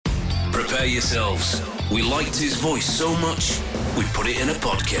prepare yourselves. We liked his voice so much, we put it in a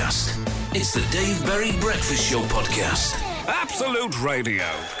podcast. It's the Dave Berry Breakfast Show podcast. Absolute Radio.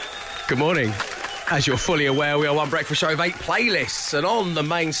 Good morning. As you're fully aware, we are one breakfast show of 8 playlists, and on the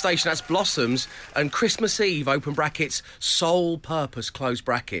main station that's Blossoms and Christmas Eve, open brackets, sole purpose, close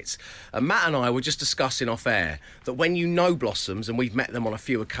brackets. And Matt and I were just discussing off air that when you know Blossoms, and we've met them on a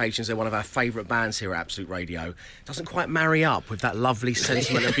few occasions, they're one of our favourite bands here at Absolute Radio, it doesn't quite marry up with that lovely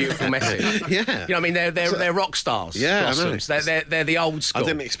sentiment and beautiful message. Yeah. You know what I mean? They're rock stars, yeah, Blossoms. They're the old school. I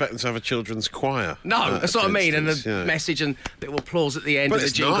didn't expect them to have a children's choir. No, that's what I mean. Instance, and the message and little applause at the end but of the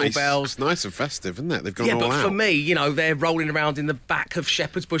jingle nice. bells. It's nice and festive, isn't it? They've gone all out. For me, you know, they're rolling around in the back of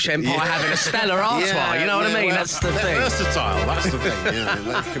Shepherd's Bush Empire having a stellar artois, you know what I mean? Well, that's the thing. They're versatile, that's the thing. Yeah,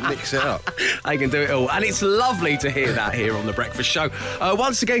 they can mix it up. They can do it all. And it's lovely to hear that here on The Breakfast Show.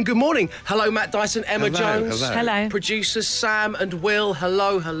 Once again, good morning. Hello, Matt Dyson, Emma Jones. Hello. Producers Sam and Will.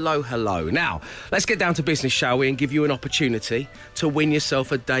 Hello, hello, hello. Now, let's get down to business, shall we, and give you an opportunity to win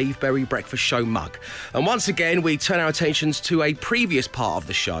yourself a Dave Berry Breakfast Show mug. And once again, we turn our attentions to a previous part of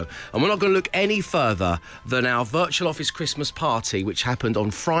the show, and we're not going to look any further than our virtual office Christmas party, which happened on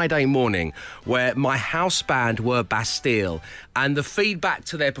Friday morning, where my house band were Bastille, and the feedback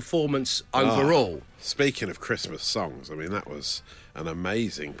to their performance overall. Speaking of Christmas songs, I mean, that was an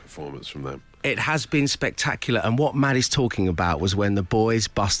amazing performance from them. It has been spectacular, and what Matt is talking about was when the boys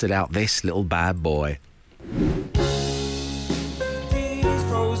busted out this little bad boy. These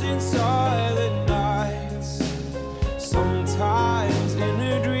frozen silent nights, sometimes in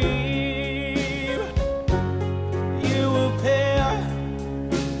a dream, you appear.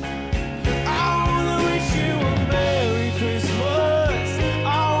 I wanna wish you a Merry Christmas. I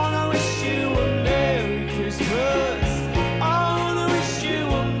wanna wish you a Merry Christmas. I wanna wish you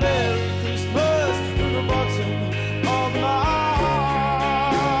a Merry Christmas from the bottom of my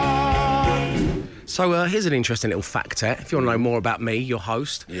heart. So here's an interesting little factor. If you want to know more about me, your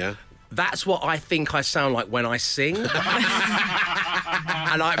host. Yeah. That's what I think I sound like when I sing. And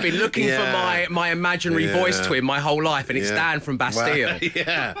I've been looking for my imaginary voice twin my whole life, and it's Dan from Bastille. Well,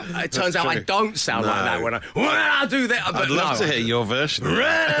 yeah. It turns out I don't sound like that when I do that. But I'd love to hear your version.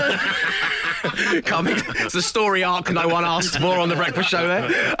 It's the story arc no one asked for on The Breakfast Show there.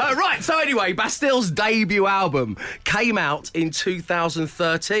 Right, so anyway, Bastille's debut album came out in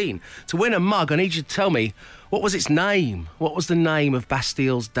 2013. To win a mug, I need you to tell me, what was its name? What was the name of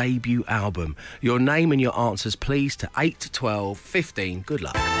Bastille's debut album? Your name and your answers, please, to 8 to 12 15. Good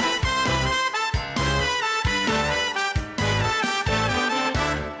luck.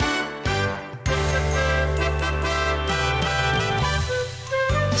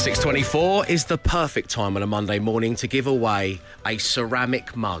 .24 is the perfect time on a Monday morning to give away a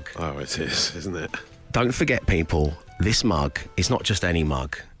ceramic mug. Oh, it is, isn't it? Don't forget, people, this mug is not just any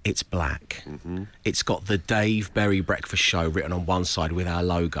mug. It's black. Mm-hmm. It's got the Dave Berry Breakfast Show written on one side with our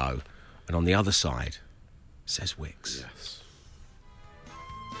logo, and on the other side says Wix. Yes.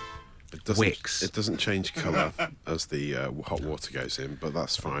 Wix. It doesn't change colour as the hot water goes in, but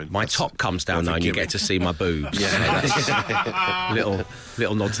that's fine. My top comes down though, and you get to see my boobs. Yeah. So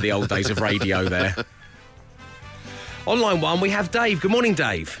little nod to the old days of radio there. On line one, we have Dave. Good morning,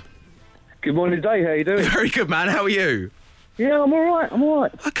 Dave. Good morning, Dave. How you doing? Very good, man. How are you? Yeah, I'm all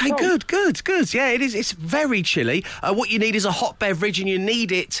right. Okay, good. Yeah, it is. It's very chilly. What you need is a hot beverage, and you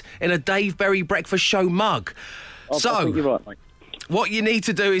need it in a Dave Berry Breakfast Show mug. I think you're right, mate. What you need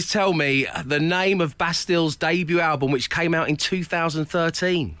to do is tell me the name of Bastille's debut album, which came out in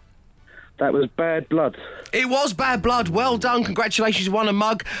 2013. That was Bad Blood. It was Bad Blood. Well done. Congratulations, you won a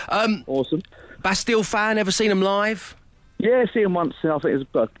mug. Awesome. Bastille fan, ever seen them live? Yeah, see him once. I think it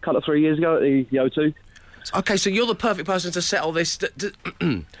was a couple of 3 years ago at the O2. Okay, so you're the perfect person to settle this.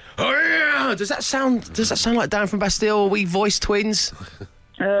 Oh, yeah! Does that sound like Dan from Bastille? Are we voice twins?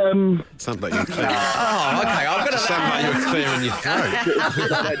 Sound like you're clear. Oh, okay. I'm gonna Sound like you're clearing your throat.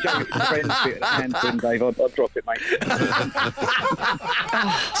 Dave, I'll drop it, mate.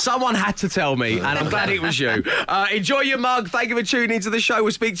 Someone had to tell me, and I'm glad it was you. Enjoy your mug. Thank you for tuning into the show.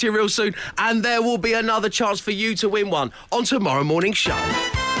 We'll speak to you real soon, and there will be another chance for you to win one on tomorrow morning's show.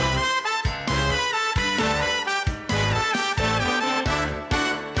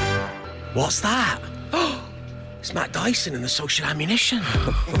 What's that? It's Matt Dyson and the Social Ammunition.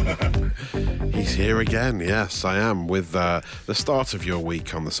 He's here again. Yes, I am, with the start of your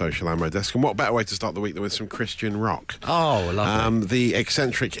week on the Social Ammo Desk. And what better way to start the week than with some Christian rock? Oh, lovely. The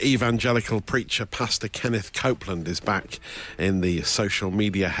eccentric evangelical preacher, Pastor Kenneth Copeland, is back in the social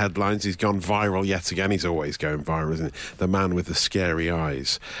media headlines. He's gone viral yet again. He's always going viral, isn't he? The man with the scary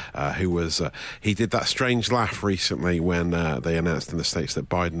eyes, he did that strange laugh recently when they announced in the States that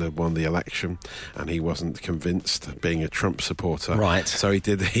Biden had won the election, and he wasn't convinced, being a Trump supporter. Right. So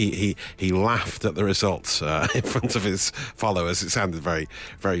he laughed at the results in front of his followers. It sounded very,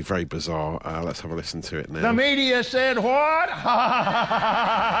 very, very bizarre. Let's have a listen to it now. The media said what?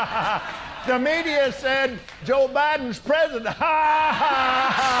 The media said Joe Biden's president. Ha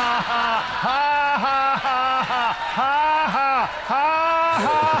ha ha ha ha ha ha ha.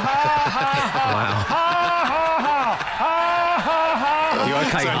 Are you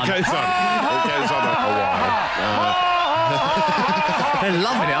okay, So hon? it goes on. It goes on a while. They're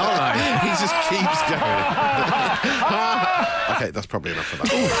loving it, aren't they? He just keeps going. Okay, that's probably enough of that.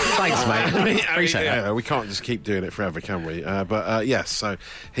 Thanks, mate. Appreciate it. We can't just keep doing it forever, can we? But yes, so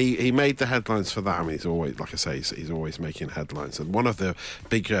he made the headlines for that. I mean, he's always, like I say, he's always making headlines. And one of the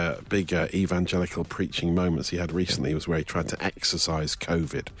big evangelical preaching moments he had recently was where he tried to exorcise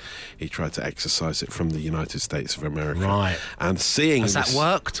COVID. He tried to exorcise it from the United States of America. Right. And seeing Has that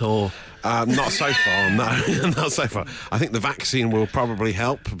worked, or...? Not so far, no. Not so far. I think the vaccine will probably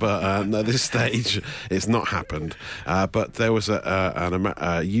help, but at this stage, it's not happened. But there was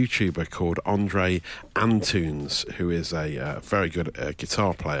a YouTuber called Andre Antunes, who is a very good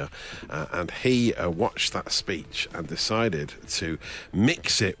guitar player, and he watched that speech and decided to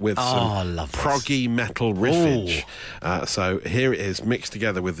mix it with some proggy metal riffage. So here it is, mixed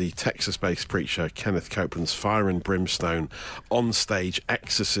together with the Texas-based preacher Kenneth Copeland's Fire and Brimstone on-stage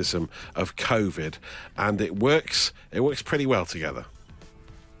exorcism of COVID, and it works pretty well together.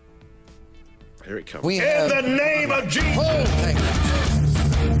 Here it comes. In the name of Jesus.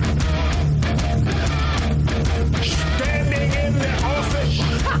 Standing in the office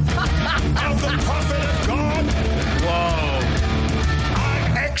of the prophet of God. Whoa.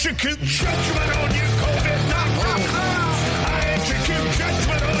 I execute judgment on you, COVID-19. I execute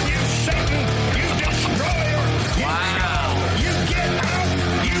judgment on you, Satan, you destroyer. Wow. You get out.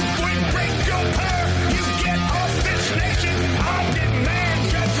 You would break your power. You get off this nation. I demand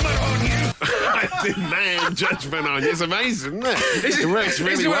judgment on you. I demand judgment on you. It's amazing, isn't it? It works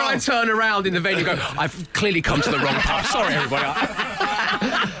really This is well. where I turn around in the venue and go, I've clearly come to the wrong pub. Sorry, everybody.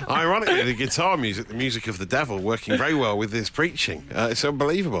 Ironically, the guitar music, the music of the devil, working very well with this preaching. It's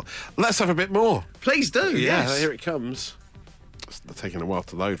unbelievable. Let's have a bit more. Please do, Yeah, yes. here it comes. It's taking a while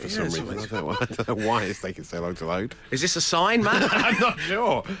to load for some reason. I don't know why it's taking so long to load. Is this a sign, man? I'm not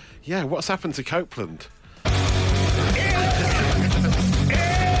sure. Yeah, what's happened to Copeland?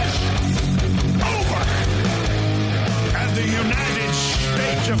 And the United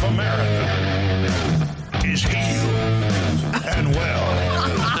States of America is healed and well.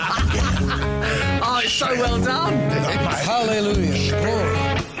 Oh, it's so well done. Hallelujah. Glory.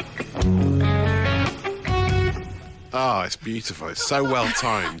 Oh, it's beautiful. It's so well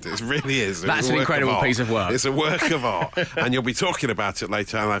timed. It really is. That's It's a an work incredible art. piece of work. It's a work of art. And you'll be talking about it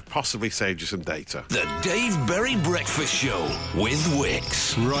later, and I've possibly saved you some data. The Dave Berry Breakfast Show with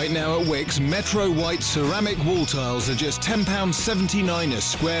Wix. Right now at Wix, Metro White ceramic wall tiles are just £10.79 a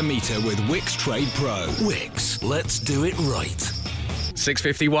square metre with Wix Trade Pro. Wix, let's do it right.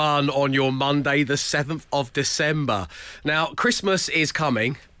 6:51 on your Monday, the 7th of December. Now, Christmas is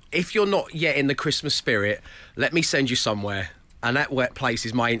coming. If you're not yet in the Christmas spirit, let me send you somewhere. And that wet place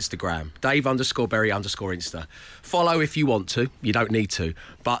is my Instagram, Dave_Berry_Insta. Follow if you want to. You don't need to.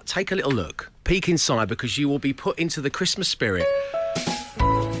 But take a little look. Peek inside, because you will be put into the Christmas spirit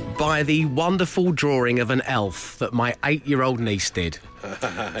by the wonderful drawing of an elf that my 8-year-old niece did.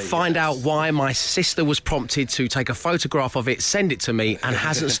 Find out why my sister was prompted to take a photograph of it, send it to me, and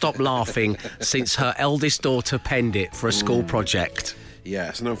hasn't stopped laughing since her eldest daughter penned it for a school project. Yeah,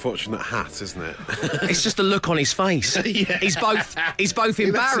 it's an unfortunate hat, isn't it? It's just the look on his face. Yeah. He's both embarrassed,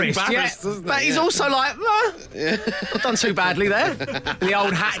 embarrassed, doesn't but he? he's Yeah. also like, I've done too badly there. The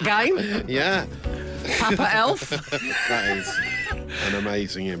old hat game. Yeah. Papa Elf. That is. An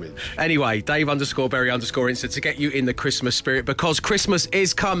amazing image. Anyway, Dave_Berry_Insta to get you in the Christmas spirit, because Christmas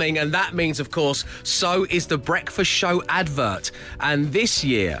is coming, and that means, of course, so is the Breakfast Show advert. And this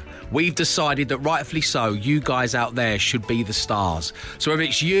year, we've decided that rightfully so, you guys out there should be the stars. So whether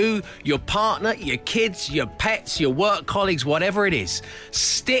it's you, your partner, your kids, your pets, your work colleagues, whatever it is,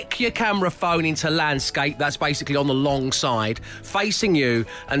 stick your camera phone into landscape, that's basically on the long side, facing you,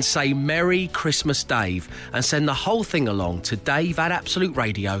 and say Merry Christmas Dave, and send the whole thing along to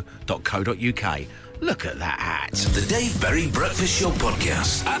dave@absoluteradio.co.uk. Look at that hat. The Dave Berry Breakfast Show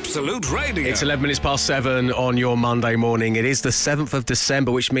Podcast. Absolute Radio. It's 11 minutes past 7 on your Monday morning. It is the 7th of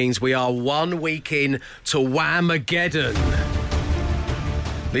December, which means we are 1 week in to Whamageddon.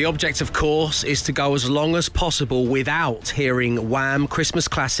 The object, of course, is to go as long as possible without hearing Wham! Christmas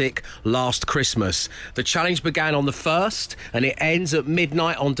classic Last Christmas. The challenge began on the 1st and it ends at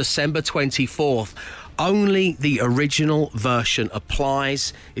midnight on December 24th. Only the original version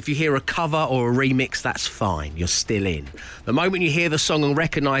applies. If you hear a cover or a remix, that's fine. You're still in. The moment you hear the song and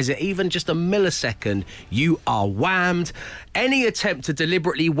recognise it, even just a millisecond, you are whammed. Any attempt to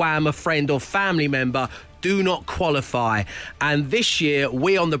deliberately wham a friend or family member do not qualify. And this year,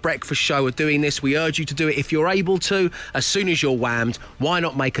 we on The Breakfast Show are doing this. We urge you to do it if you're able to. As soon as you're whammed, why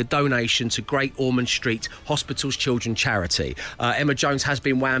not make a donation to Great Ormond Street Hospital's Children Charity? Emma Jones has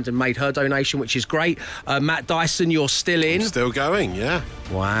been whammed and made her donation, which is great. Matt Dyson, you're still in. I'm still going, yeah.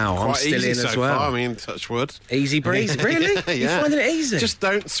 Wow, Quite I'm still easy in so as well. Far. I mean, touch wood. Easy breezy. Really? Yeah. You're finding it easy? Just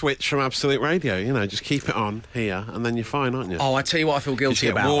don't switch from Absolute Radio. You know, just keep it on here, and then you're fine, aren't you? Oh, I tell you what I feel guilty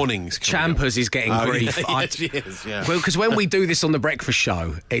You get about. warnings coming Champers is getting grief. Yeah, she is, yeah. Well, because when we do this on The Breakfast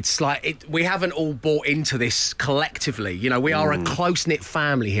Show, it's like we haven't all bought into this collectively. You know, we are a close-knit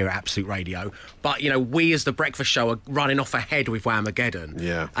family here at Absolute Radio, but, you know, we as The Breakfast Show are running off ahead with Whamageddon.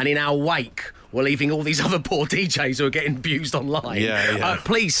 Yeah. And in our wake, we're leaving all these other poor DJs who are getting abused online. Yeah.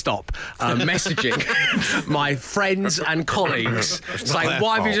 Please stop messaging my friends and colleagues saying, their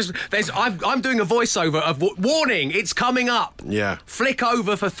why have you fault. just... I'm doing a voiceover of warning, it's coming up. Yeah. Flick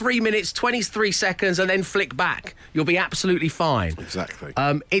over for 3 minutes, 23 seconds, and then flick back. You'll be absolutely fine. Exactly.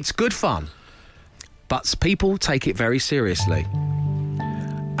 It's good fun, but people take it very seriously.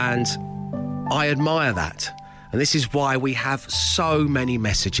 And I admire that. And this is why we have so many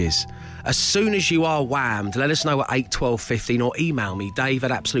messages. As soon as you are whammed, let us know at 8 12 15 or email me,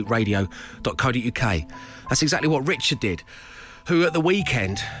 dave@absoluteradio.co.uk. That's exactly what Richard did, who at the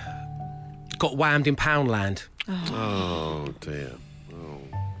weekend got whammed in Poundland. Oh, dear.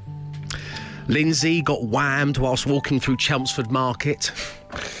 Lindsay got whammed whilst walking through Chelmsford Market.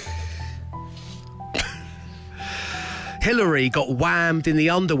 Hillary got whammed in the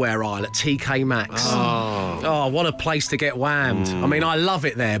underwear aisle at TK Maxx. Oh, what a place to get whammed. I mean, I love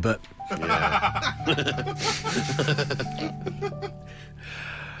it there, but...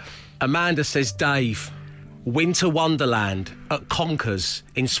 Amanda says, Dave, Winter Wonderland at Conkers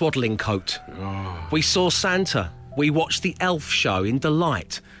in Swaddlingcoat. We saw Santa. We watched the Elf show in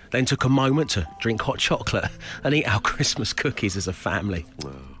Delight. Then took a moment to drink hot chocolate and eat our Christmas cookies as a family.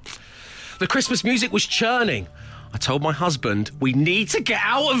 The Christmas music was churning. I told my husband, we need to get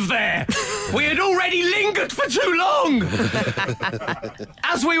out of there. We had already lingered for too long.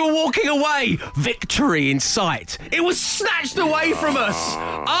 As we were walking away, victory in sight. It was snatched away from us.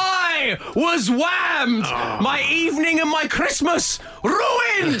 I was whammed. My evening and my Christmas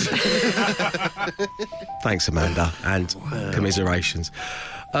ruined. Thanks, Amanda, and commiserations.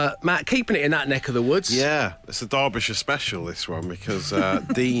 Matt, keeping it in that neck of the woods. Yeah, it's a Derbyshire special, this one, because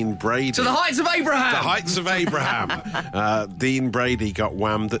Dean Brady... To the heights of Abraham! The heights of Abraham. Dean Brady got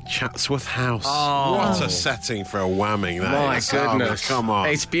whammed at Chatsworth House. Oh. What a setting for a whamming, that My is. goodness. Oh, come on.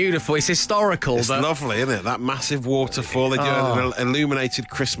 It's beautiful. It's historical. It's lovely, isn't it? That massive waterfall. They do an illuminated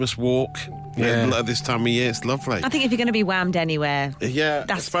Christmas walk at this time of year. It's lovely. I think if you're going to be whammed anywhere, Yeah,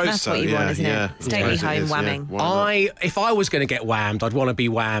 I suppose that's so. what you want, isn't it? Stay at home whamming. If I was going to get whammed, I'd want to be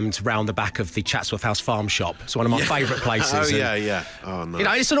whammed round the back of the Chatsworth House Farm Shop. It's one of my favourite places. Oh, and, yeah. Oh, no. You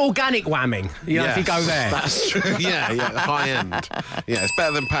know, it's an organic whamming. You know, if you go there. That's true. Yeah, high end. Yeah, it's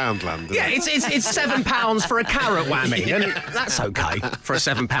better than Poundland. Isn't Yeah, it? it's £7 for a carrot whamming, and that's okay for a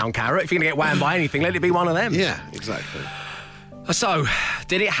 £7 carrot. If you're going to get whammed by anything, let it be one of them. Yeah, exactly. So,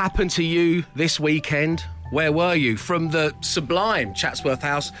 did it happen to you this weekend? Where were you? From the sublime Chatsworth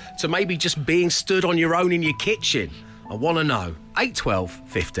House to maybe just being stood on your own in your kitchen? I want to know. 8 12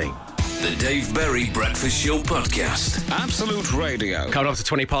 15. The Dave Berry Breakfast Show Podcast. Absolute Radio. Coming up to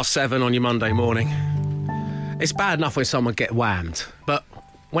 20 past 7 on your Monday morning. It's bad enough when someone get whammed, but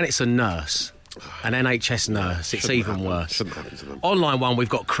when it's a nurse, an NHS nurse, it's even worse. Shouldn't happen to them. On line 1, we've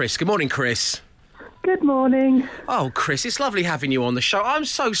got Chris. Good morning, Chris. Good morning. Oh, Chris, it's lovely having you on the show. I'm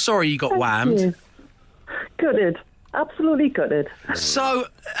so sorry you got whammed. You. Gutted. Absolutely gutted. So,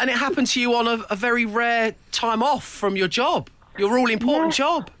 and it happened to you on a very rare time off from your job, your all-important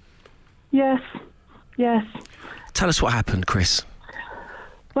job. Yes. Tell us what happened, Chris.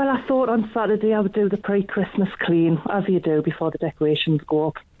 Well, I thought on Saturday I would do the pre-Christmas clean, as you do before the decorations go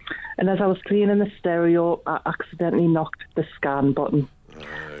up. And as I was cleaning the stereo, I accidentally knocked the scan button. Oh.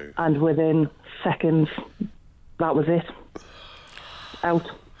 And within seconds, that was it. Out.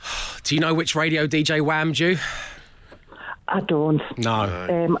 Do you know which radio DJ whammed you? I don't.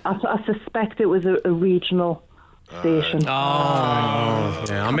 No. I suspect it was a regional station.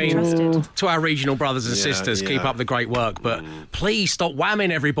 Yeah, I mean, to our regional brothers and sisters, keep yeah. up the great work, but please stop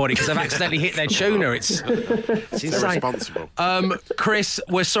whamming everybody because they've accidentally hit their tuner. It's insane. Irresponsible. Chris,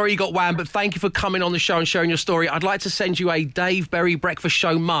 we're sorry you got whammed, but thank you for coming on the show and sharing your story. I'd like to send you a Dave Berry Breakfast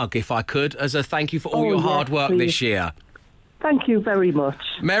Show mug, if I could, as a thank you for all your hard work this year. Thank you very much.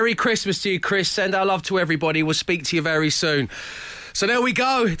 Merry Christmas to you, Chris. Send our love to everybody. We'll speak to you very soon. So there we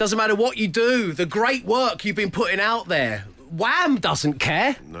go. It doesn't matter what you do. The great work you've been putting out there. Wham doesn't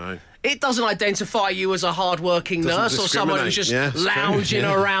care. No. It doesn't identify you as a hard-working nurse or someone who's just lounging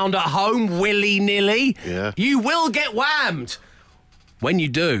around at home willy-nilly. Yeah. You will get whammed. When you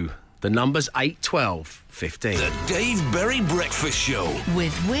do, the number's 8, 12, 15. The Dave Berry Breakfast Show.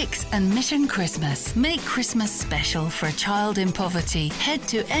 With Wix and Mission Christmas. Make Christmas special for a child in poverty. Head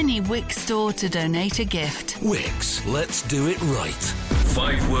to any Wix store to donate a gift. Wix, let's do it right.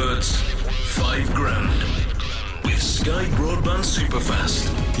 5 words, 5 grand. With Sky Broadband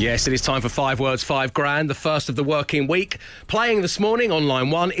Superfast. Yes, it is time for 5 words, 5 grand, the first of the working week. Playing this morning on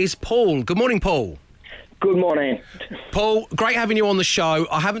line 1 is Paul. Good morning, Paul. Good morning. Paul, great having you on the show.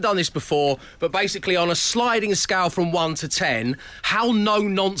 I haven't done this before, but basically on a sliding scale from 1 to 10, how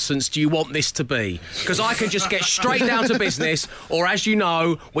no-nonsense do you want this to be? Because I can just get straight down to business, or as you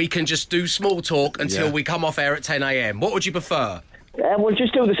know, we can just do small talk until we come off air at 10 a.m. What would you prefer? We'll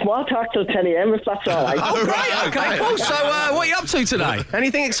just do the smart talk till 10 a.m. if that's all right. Oh, great. Okay, cool. So what are you up to today?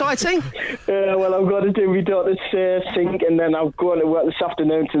 Anything exciting? Well, I've got to do my daughter's sink, and then I'm going to work this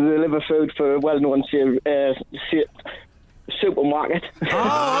afternoon to deliver food for a well-known supermarket.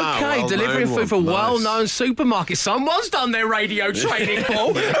 Oh, okay. well-known Delivering food for one. Nice. well-known supermarkets. Someone's done their radio training,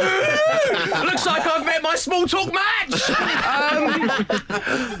 Paul. Looks like I've met my small talk match.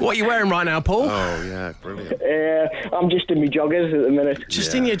 What are you wearing right now, Paul? Oh, yeah, brilliant. I'm just in my joggers at the minute.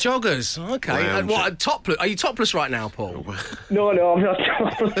 Just in your joggers. Okay. Wow. And what? Topless? Are you topless right now, Paul? No, I'm not.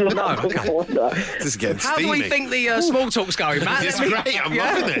 No, okay. This is getting How steamy. do we think the small talk's going, Matt? It's great. I'm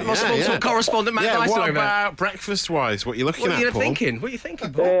loving it. My small talk correspondent, Matt Dyson, What over there. about breakfast-wise? What are you looking What at, are you Paul? thinking? What are you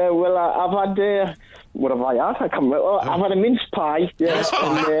thinking, Paul? Well, I've had... what have I had? I can't remember. I've had a mince pie. Yeah,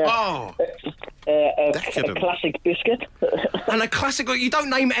 and, a classic biscuit. And a classic. You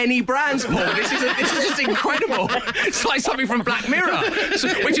don't name any brands, Paul. This is just incredible. It's like something from Black Mirror,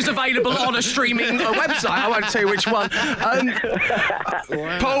 which is available on a streaming website. I won't tell you which one.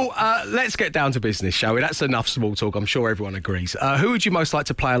 Paul, let's get down to business, shall we? That's enough small talk. I'm sure everyone agrees. Who would you most like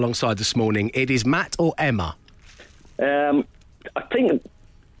to play alongside this morning? It is Matt or Emma? I think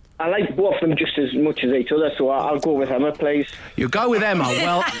I like both of them just as much as each other, so I'll go with Emma, please. You go with Emma.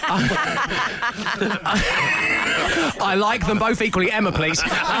 Well, I like them both equally. Emma, please.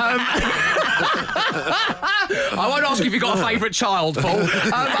 I won't ask you if you've got a favourite child, Paul.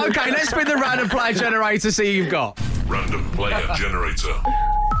 OK, let's spin the random player generator, see who you've got. Random player generator.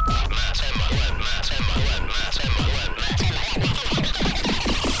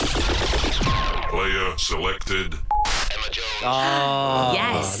 Player selected. Oh,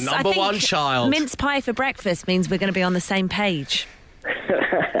 Yes. number I think one child. Mince pie for breakfast means we're going to be on the same page.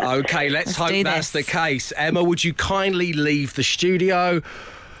 OK, let's hope do that's this. the case. Emma, would you kindly leave the studio?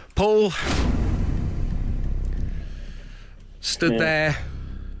 Paul, stood there,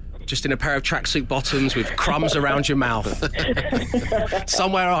 just in a pair of tracksuit bottoms with crumbs around your mouth.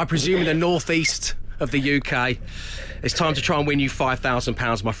 Somewhere, I presume, in the northeast of the UK. It's time to try and win you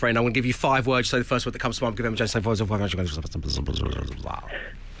 £5,000, my friend. I'm going to give you 5 words. Say the first word that comes to mind. Give them a say 5 words.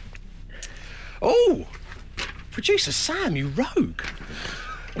 Oh, producer Sam, you rogue.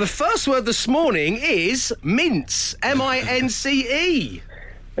 The first word this morning is mince. M-I-N-C-E.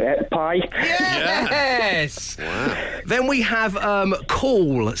 Pie. Yes. Wow. Then we have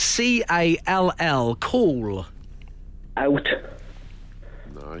call. C-A-L-L. Call. Out.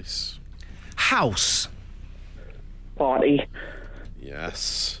 Nice. House. Party.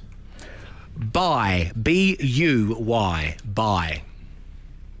 Yes. Buy. B-U-Y. Buy.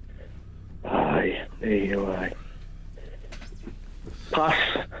 Aye. There you are.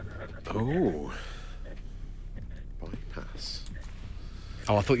 Pass. Oh.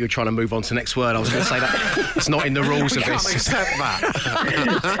 Oh, I thought you were trying to move on to the next word. I was going to say that. It's not in the rules of Can't this. accept that.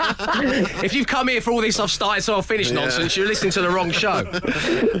 If you've come here for all this I've started so I'll finish nonsense, you're listening to the wrong show.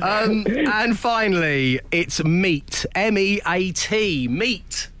 And finally, it's meat. M-E-A-T.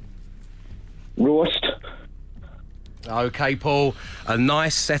 Meat. Roast. OK, Paul. A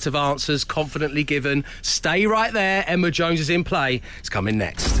nice set of answers, confidently given. Stay right there. Emma Jones is in play. It's coming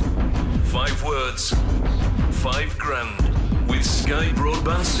next. 5 words, 5 grand. With Sky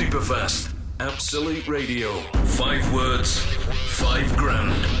Broadband Superfast. Absolute Radio. 5 words, 5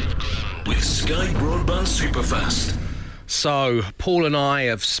 grand. With Sky Broadband Superfast. So, Paul and I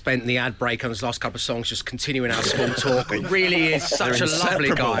have spent the ad break on his last couple of songs just continuing our small talk. It really is such They're a lovely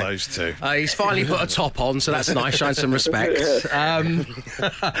inseparable, guy. those two. He's finally put a top on, so that's nice, showing some respect.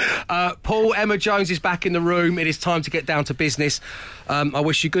 Paul, Emma Jones is back in the room. It is time to get down to business. I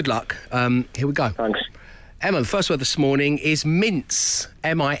wish you good luck. Here we go. Thanks. Emma, the first word this morning is mince.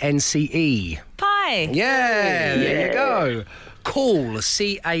 M-I-N-C-E. Pie. Yeah, there you go. Call.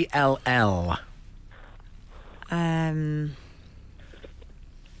 C-A-L-L.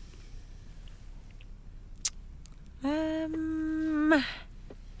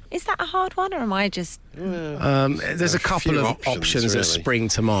 Is that a hard one, or am I just... There's a couple few of options, options that really. spring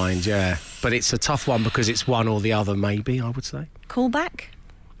to mind, yeah. But it's a tough one because it's one or the other, maybe, I would say. Callback?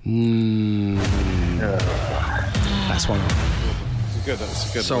 That's one. That's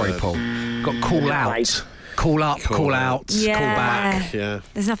a good Sorry, word. Paul. Got call out. Right. Call up, call out, Yeah. call back. Yeah.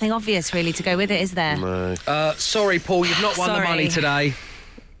 There's nothing obvious, really, to go with it, is there? No. Sorry, Paul, you've not won the Sorry. money today.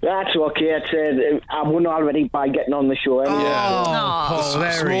 That's okay. I won already by getting on the show. Anyway. Paul,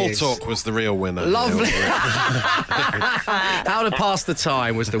 there Small he is. talk was the real winner. Lovely. Yeah. How to pass the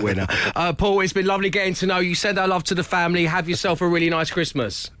time was the winner. Paul, it's been lovely getting to know you. Send our love to the family. Have yourself a really nice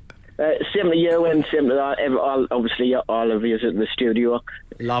Christmas. Same to you and same to obviously all of you at the studio.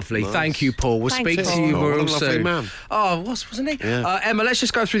 Lovely. Thank you, Paul. We'll Thanks, speak to Paul. you What a real lovely soon. man. Oh, wasn't he? Yeah. Emma, let's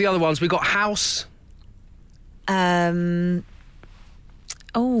just go through the other ones. We got house.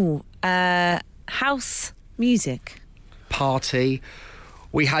 House music. Party.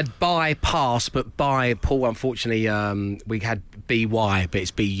 We had bypass, but by Paul, unfortunately, we had BY, but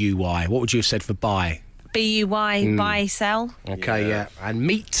it's BUY. What would you have said for buy? B-U-Y, buy, sell. Okay, yeah. And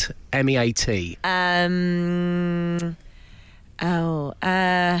meat, M-E-A-T.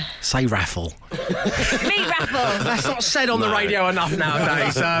 Say raffle. Meat raffle. That's not said on the radio enough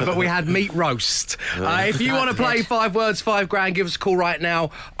nowadays, but we had meat roast. If you want to play 5 words, 5 grand, give us a call right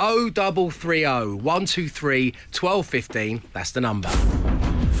now. 0330 123 1215. That's the number.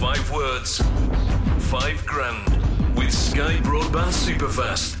 5 words, 5 grand. With Sky Broadband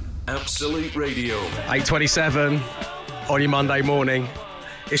Superfast. Absolute Radio. 8:27 on your Monday morning.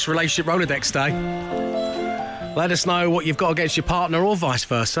 It's Relationship Rolodex Day. Let us know what you've got against your partner or vice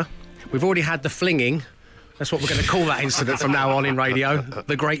versa. We've already had the flinging. That's what we're going to call that incident from now on in radio.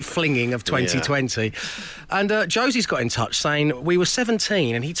 The great flinging of 2020. And Josie's got in touch saying we were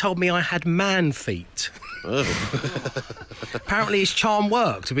 17 and he told me I had man feet. Apparently his charm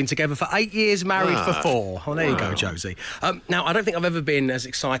worked. We've been together for 8 years, married for 4. Oh, there you go, Josie. Now, I don't think I've ever been as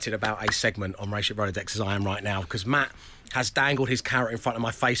excited about a segment on Relationship Rolodex as I am right now, because Matt has dangled his carrot in front of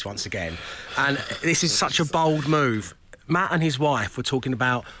my face once again. And this is such a bold move. Matt and his wife were talking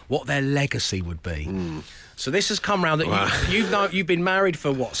about what their legacy would be. So this has come round that you've been married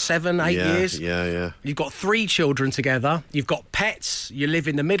for, what, 7, 8 years? Yeah. You've got 3 children together. You've got pets. You live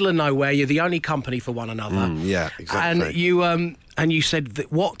in the middle of nowhere. You're the only company for one another. Yeah, exactly. And you said,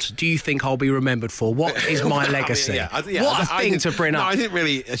 what do you think I'll be remembered for? What is my legacy? What a thing to bring up. No, I didn't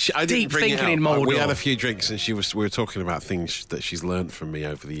really. I didn't Deep bring thinking it in up. Mordor. We had a few drinks, and we were talking about things that she's learnt from me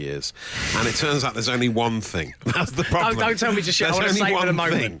over the years. And it turns out there's only one thing. That's the problem. Don't tell me to shit. I want to There's only save it a one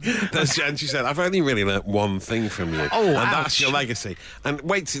moment. thing. And she said, "I've only really learnt one thing from you, Oh, and ouch. that's your legacy." And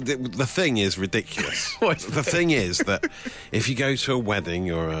wait, the thing is ridiculous. What's The thing is that if you go to a wedding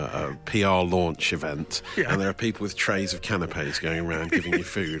or a PR launch event, and there are people with trays of canapes going around giving you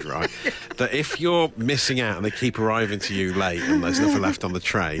food, right? That if you're missing out and they keep arriving to you late and there's nothing left on the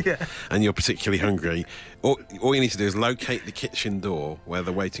tray, and you're particularly hungry, all you need to do is locate the kitchen door where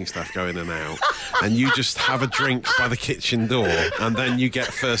the waiting staff go in and out, and you just have a drink by the kitchen door, and then you get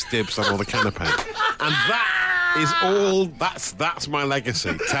first dibs on all the canapes. And that is all. That's my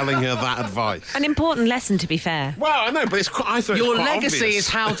legacy. Telling her that advice. An important lesson, to be fair. Well, I know, but I thought Your it was quite legacy obvious. is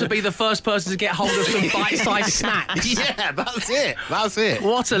how to be the first person to get hold of some bite-sized snacks. Yeah, that's it. That's it.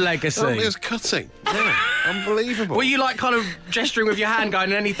 What a legacy. Oh, it was cutting. Yeah, unbelievable. Were you like kind of gesturing with your hand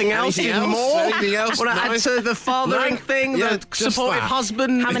going, anything else? Anything Even else? more? Anything else? Want to No. add to the fathering No. thing, Yeah, the just supportive that.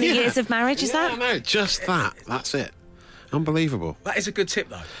 husband? How many years of marriage is that? No, just that. That's it. Unbelievable. That is a good tip,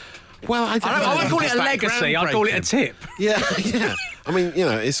 though. Well, I wouldn't call it a legacy, I'd call it a tip. Yeah, yeah. I mean, you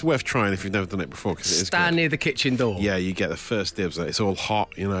know, it's worth trying if you've never done it before. Cause it is Stand good. near the kitchen door. Yeah, you get the first dibs. It's all hot,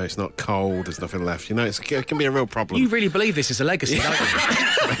 you know, it's not cold, there's nothing left. You know, it can be a real problem. You really believe this is a legacy, don't you?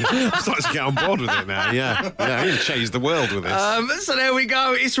 I'm starting to get on board with it now, yeah. Yeah, I'm going to change the world with this. So there we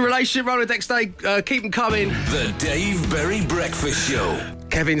go. It's Relationship Rolodex Day. Keep them coming. The Dave Berry Breakfast Show.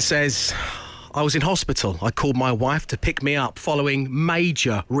 Kevin says, I was in hospital. I called my wife to pick me up following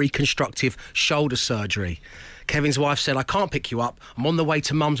major reconstructive shoulder surgery. Kevin's wife said, I can't pick you up. I'm on the way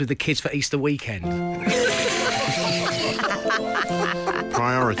to mum's with the kids for Easter weekend.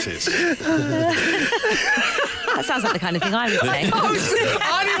 Priorities. That sounds like the kind of thing I would say.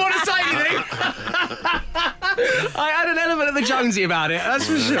 I didn't want to say anything. I had an element of the Jonsey about it, that's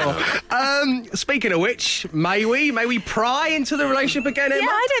for sure. Speaking of which, may we pry into the relationship again, Emma? Yeah,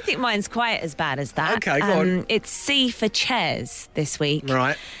 I don't think mine's quite as bad as that. Okay, go on. It's C for chairs this week.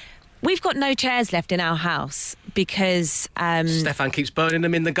 Right. We've got no chairs left in our house because... Stefan keeps burning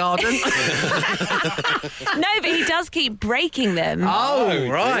them in the garden. No, but he does keep breaking them. Oh,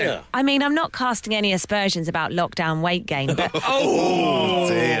 right. Dear. I mean, I'm not casting any aspersions about lockdown weight gain, but Oh,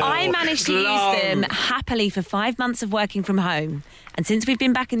 dear. I managed to Slow. use them happily for 5 months of working from home. And since we've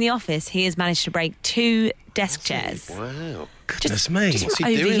been back in the office, he has managed to break 2 desk chairs. Wow. Goodness me. Just What's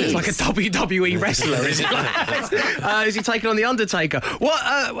he doing? overuse. It's like a WWE wrestler, is he? Is he taking on the Undertaker?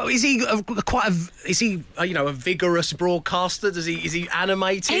 What is he? A vigorous broadcaster? Is he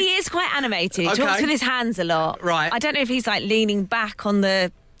animated? He is quite animated. He Okay. talks with his hands a lot. Right. I don't know if he's like leaning back on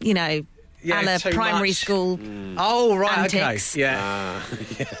the, a la too primary much. school. Oh, right, Antics. okay. Yeah.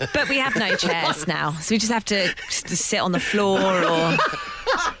 But we have no chairs now, so we just have to sit on the floor or,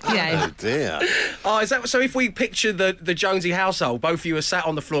 Oh, dear. Oh, is that so? If we picture the Jonsey household, both of you are sat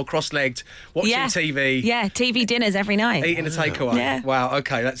on the floor, cross-legged, watching TV. Yeah, TV dinners every night. Eating a takeaway. Yeah. Wow,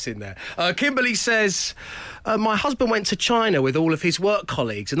 okay, that's in there. Kimberly says, my husband went to China with all of his work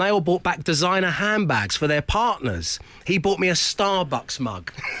colleagues and they all bought back designer handbags for their partners. He bought me a Starbucks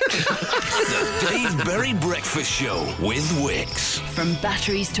mug. The Dave Berry Breakfast Show with Wix. From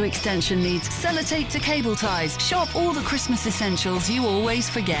batteries to extension leads, sellotape to cable ties, shop all the Christmas essentials you always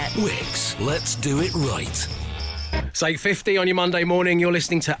forget. Wix, let's do it right. It's 8:50 on your Monday morning. You're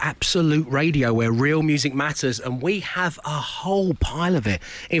listening to Absolute Radio, where real music matters, and we have a whole pile of it.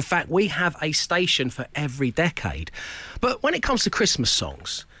 In fact, we have a station for every decade. But when it comes to Christmas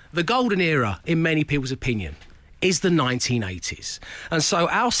songs, the golden era, in many people's opinion, is the 1980s. And so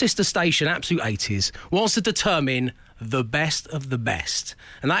our sister station, Absolute 80s, wants to determine the best of the best.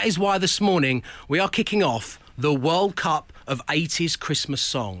 And that is why this morning we are kicking off the World Cup of 80s Christmas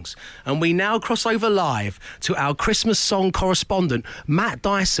songs. And we now cross over live to our Christmas song correspondent, Matt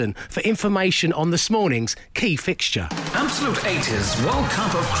Dyson, for information on this morning's key fixture. Absolute 80s World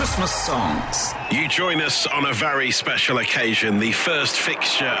Cup of Christmas songs. You join us on a very special occasion, the first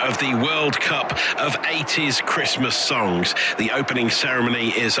fixture of the World Cup of 80s Christmas songs. The opening ceremony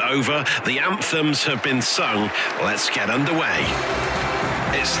is over. The anthems have been sung. Let's get underway.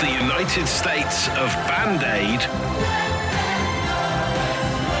 It's the United States of Band-Aid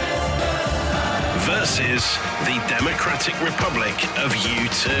versus the Democratic Republic of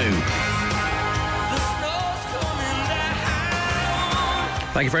U2.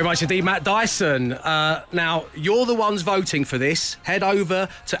 Thank you very much indeed, Matt Dyson. Now, you're the ones voting for this. Head over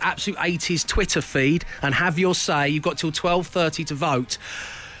to Absolute 80's Twitter feed and have your say. You've got till 12:30 to vote.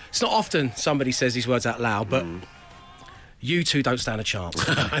 It's not often somebody says these words out loud, but you two don't stand a chance.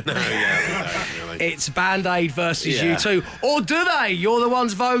 I know, yeah. Really. It's Band-Aid versus U2. Or do they? You're the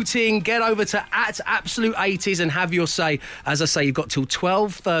ones voting. Get over to @Absolute 80s and have your say. As I say, you've got till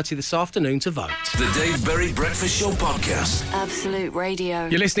 12:30 this afternoon to vote. The Dave Berry Breakfast Show podcast. Absolute Radio.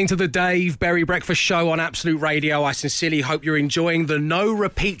 You're listening to the Dave Berry Breakfast Show on Absolute Radio. I sincerely hope you're enjoying the no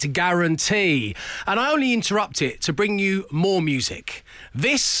repeat guarantee. And I only interrupt it to bring you more music.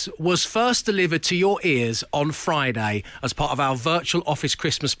 This was first delivered to your ears on Friday as part of our virtual office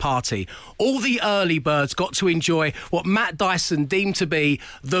Christmas party. All the early birds got to enjoy what Matt Dyson deemed to be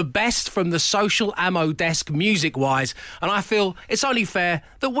the best from the social ammo desk music-wise, and I feel it's only fair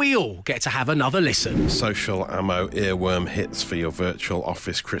that we all get to have another listen. Social ammo earworm hits for your virtual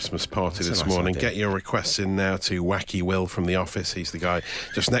office Christmas party That's a this nice morning. idea. Get your requests in now to Wacky Will from The Office. He's the guy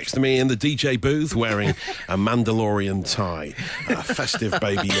just next to me in the DJ booth wearing a Mandalorian tie. Festive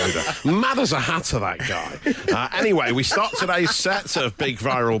Baby Yoda. Mad as a hatter, that guy. Anyway, we start today's set of big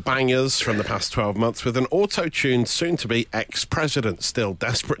viral bangers from the past 12 months with an auto-tuned, soon-to-be ex-president still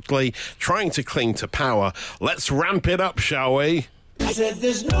desperately trying to cling to power. Let's ramp it up, shall we? I said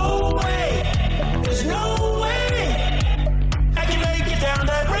there's no way down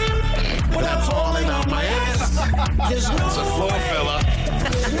that ramp without falling on my ass. There's no It's a floor filler.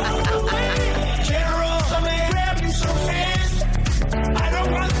 General, somebody grab you so fast. I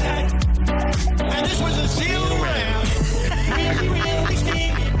don't want that. And this was a sealed round. Really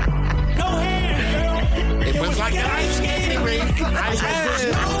steamy. No hands, girl. It was like an ice skating rink.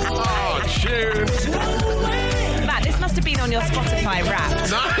 Oh, tune. Matt, this must have been on your Spotify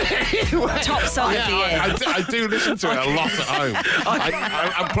Wrapped. No. Top song of the year. I do listen to it a lot at home.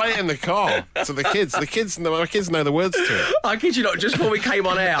 I play it in the car to the kids. My kids know the words to it. I kid you not, just before we came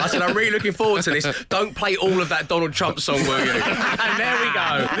on air, I said, I'm really looking forward to this. Don't play all of that Donald Trump song, will you? And there we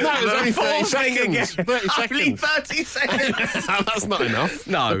go. No, it was only 30 Falling seconds. 30 seconds. Only 30 seconds. That's not enough.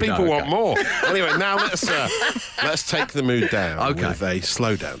 No, the people no, want okay. more. Anyway, now let's take the mood down Okay. with a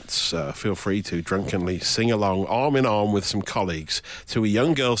slow dance. Feel free to drunkenly sing along, arm in arm with some colleagues, to a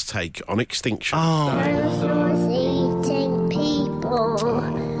young girl's take on extinction. Dinosaurs eating people.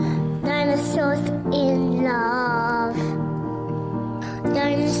 Dinosaurs in love.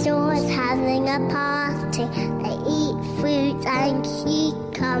 Dinosaurs having a party. They eat fruit and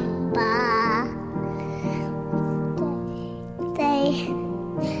cucumber. They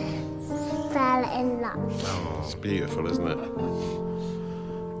fell in love. Oh, it's beautiful, isn't it?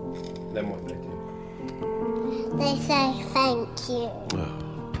 Then what they do? They say thank you.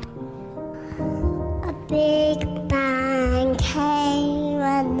 A big bang came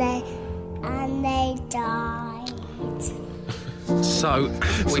and they died. So,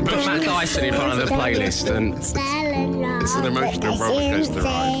 we put Matt Dyson in front of the playlist and... It's an emotional rollercoaster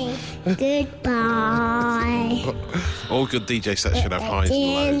ride. Goodbye. All good DJ sets should have highs and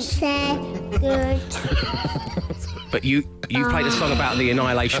Didn't lows. say good. But you played a song about the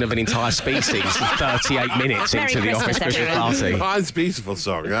annihilation of an entire species 38 minutes Merry into the Christmas, office Christmas everyone. party. Oh, it's a beautiful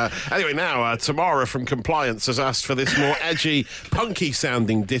song. Anyway, now, Tamara from Compliance has asked for this more edgy,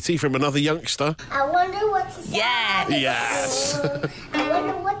 punky-sounding ditty from another youngster. I wonder what's inside. Yeah. Yes. I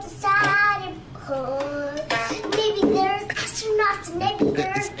wonder what's inside your core. Maybe there's astronauts, maybe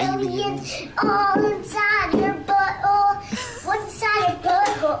there's aliens all inside your butthole. What's inside your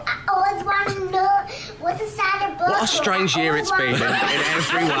butthole? I always want to know what's inside your butthole. What a strange year it's been in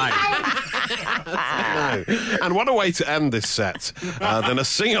every way. No. And what a way to end this set than a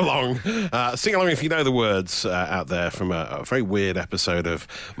sing-along. Sing-along if you know the words out there from a very weird episode of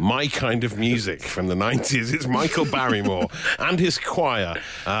My Kind of Music from the 90s. It's Michael Barrymore and his choir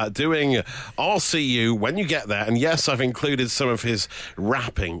doing I'll See You When You Get There. And yes, I've included some of his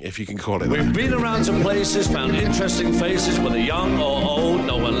rapping, if you can call it that. We've been around some places, found interesting faces, whether young or old,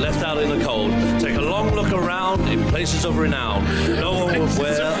 no one left out in the cold. Take a long look around in places of renown. No one would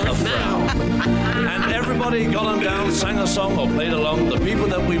wear a frown. And everybody got on down, sang a song or played along. The people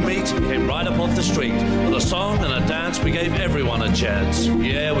that we meet came right up off the street. With a song and a dance, we gave everyone a chance.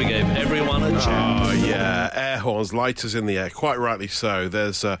 Yeah, we gave everyone a chance. Oh, yeah. Air horns, lighters in the air. Quite rightly so.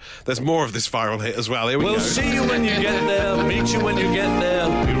 There's more of this viral hit as well. Here we go. We'll see you when you get there, meet you when you get there.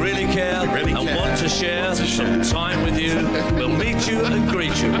 We really care and want to share some time with you. We'll meet you and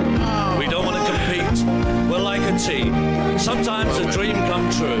greet you. We don't want to compete. We're like a team. Sometimes a dream come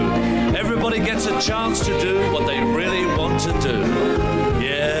true. Everybody gets a chance to do what they really want to do.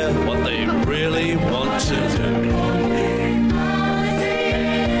 Yeah, what they really want to do.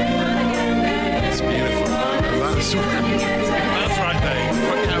 It's beautiful. That's right, Dave.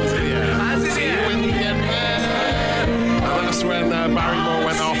 Put your hands in the air. See you when you get there. And that's when Barrymore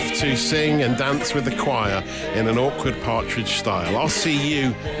went off to sing and dance with the choir in an awkward Partridge style. I'll see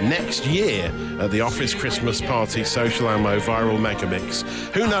you next year at the Office Christmas Party Social Ammo Viral Megamix.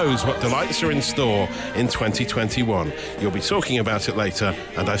 Who knows what delights are in store in 2021? You'll be talking about it later,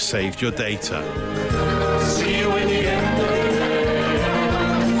 and I've saved your data. See you when you get there.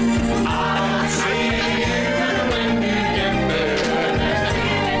 I'll see you when you get there.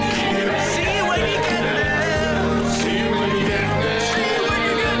 See you when you get there. See you when you get there. See you when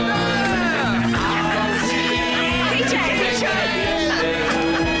you get there. I'll see you when you get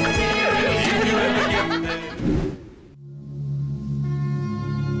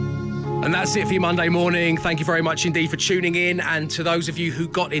And that's it for your Monday morning. Thank you very much indeed for tuning in. And to those of you who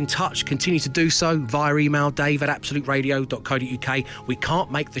got in touch, continue to do so via email, dave@absoluteradio.co.uk. We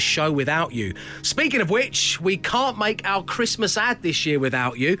can't make the show without you. Speaking of which, we can't make our Christmas ad this year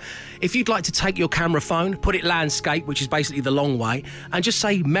without you. If you'd like to take your camera phone, put it landscape, which is basically the long way, and just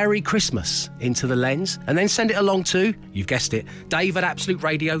say Merry Christmas into the lens, and then send it along to, you've guessed it,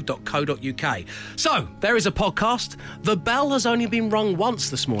 dave@absoluteradio.co.uk. So, there is a podcast. The bell has only been rung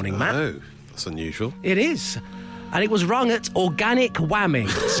once this morning, Matt. Oh, that's unusual. It is. And it was rung at organic whamming.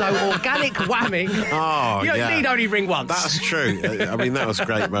 So organic whamming, Oh, you yeah. need only ring once. That's true. I mean, that was a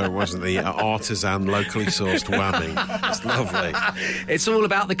great moment, wasn't it? The artisan, locally sourced whamming. It's lovely. It's all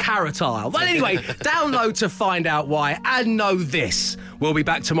about the carrot aisle. But anyway, download to find out why. And know this. We'll be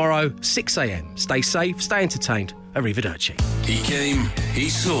back tomorrow, 6 a.m. Stay safe, stay entertained. Arrivederci. He came, he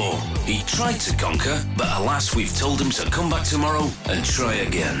saw, he tried to conquer, but alas, we've told him to come back tomorrow and try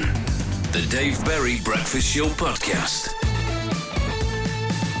again. The Dave Berry Breakfast Show Podcast.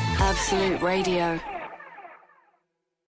 Absolute Radio.